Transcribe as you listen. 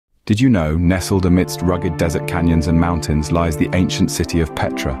Did you know, nestled amidst rugged desert canyons and mountains lies the ancient city of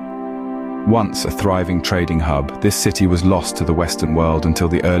Petra? Once a thriving trading hub, this city was lost to the Western world until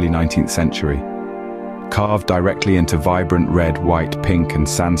the early 19th century. Carved directly into vibrant red, white, pink and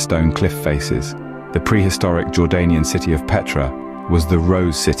sandstone cliff faces, the prehistoric Jordanian city of Petra was the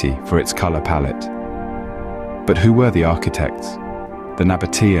Rose City for its color palette. But who were the architects? The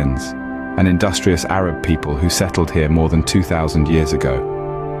Nabateans, an industrious Arab people who settled here more than 2,000 years ago.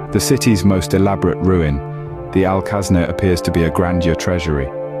 The city's most elaborate ruin, the Al-Khazna, appears to be a grandeur treasury.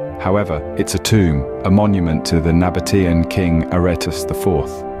 However, it's a tomb, a monument to the Nabatean king Aretas IV.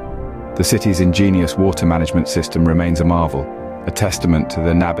 The city's ingenious water management system remains a marvel, a testament to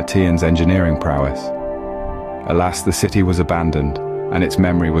the Nabateans' engineering prowess. Alas, the city was abandoned, and its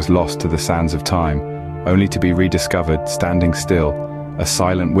memory was lost to the sands of time, only to be rediscovered standing still, a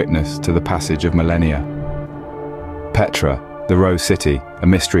silent witness to the passage of millennia. Petra, the Rose City, a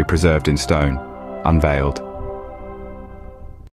mystery preserved in stone, unveiled.